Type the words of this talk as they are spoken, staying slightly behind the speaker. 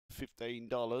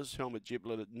$15. Helmet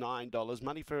Giblet at $9.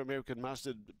 Money for American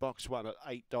Mustard, box 1 at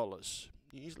 $8.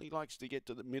 He usually likes to get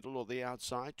to the middle or the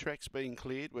outside. Track's being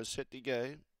cleared. We're set to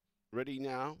go. Ready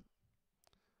now.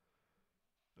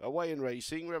 Away in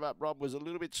racing. Rev Up Rob was a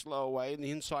little bit slow away, and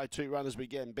the inside two runners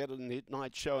began better than it.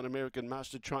 Night Show and American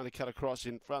Mustard trying to cut across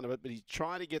in front of it, but he's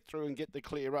trying to get through and get the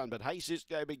clear run. But Hey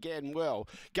Cisco began well.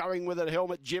 Going with it,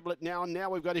 Helmet Giblet now, and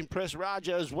now we've got Impress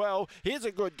Raja as well. Here's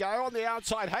a good go on the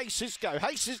outside. Hey Cisco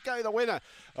the winner.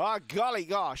 Oh, golly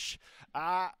gosh.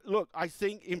 Look, I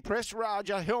think Impress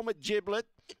Raja, Helmet Giblet,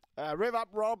 Rev Up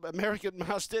Rob, American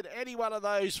Mustard, any one of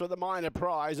those for the minor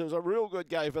prize. It was a real good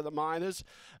go for the minors.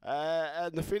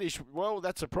 And the finish, well,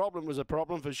 that's a problem, was a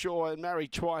problem for sure. And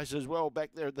married twice as well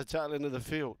back there at the tail end of the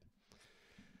field.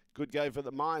 Good go for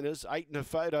the minors. 8 in a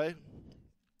photo.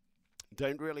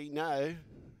 Don't really know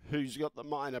who's got the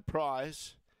minor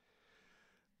prize.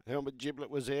 Helmet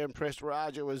Giblet was there. Impressed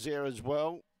Raja was there as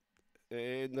well.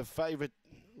 And the favourite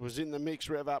was in the mix,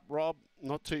 Rev Up Rob.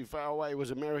 Not too far away was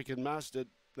American Mustard.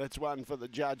 That's one for the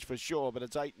judge for sure, but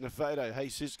it's 8 in a photo. Hey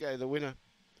Cisco, the winner.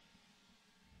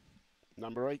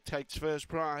 Number 8 takes first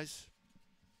prize.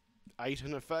 8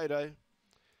 in a photo.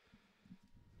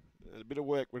 And a bit of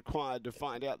work required to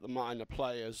find out the minor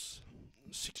players.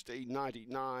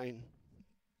 16.99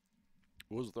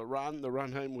 was the run. The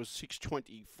run home was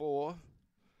 6.24.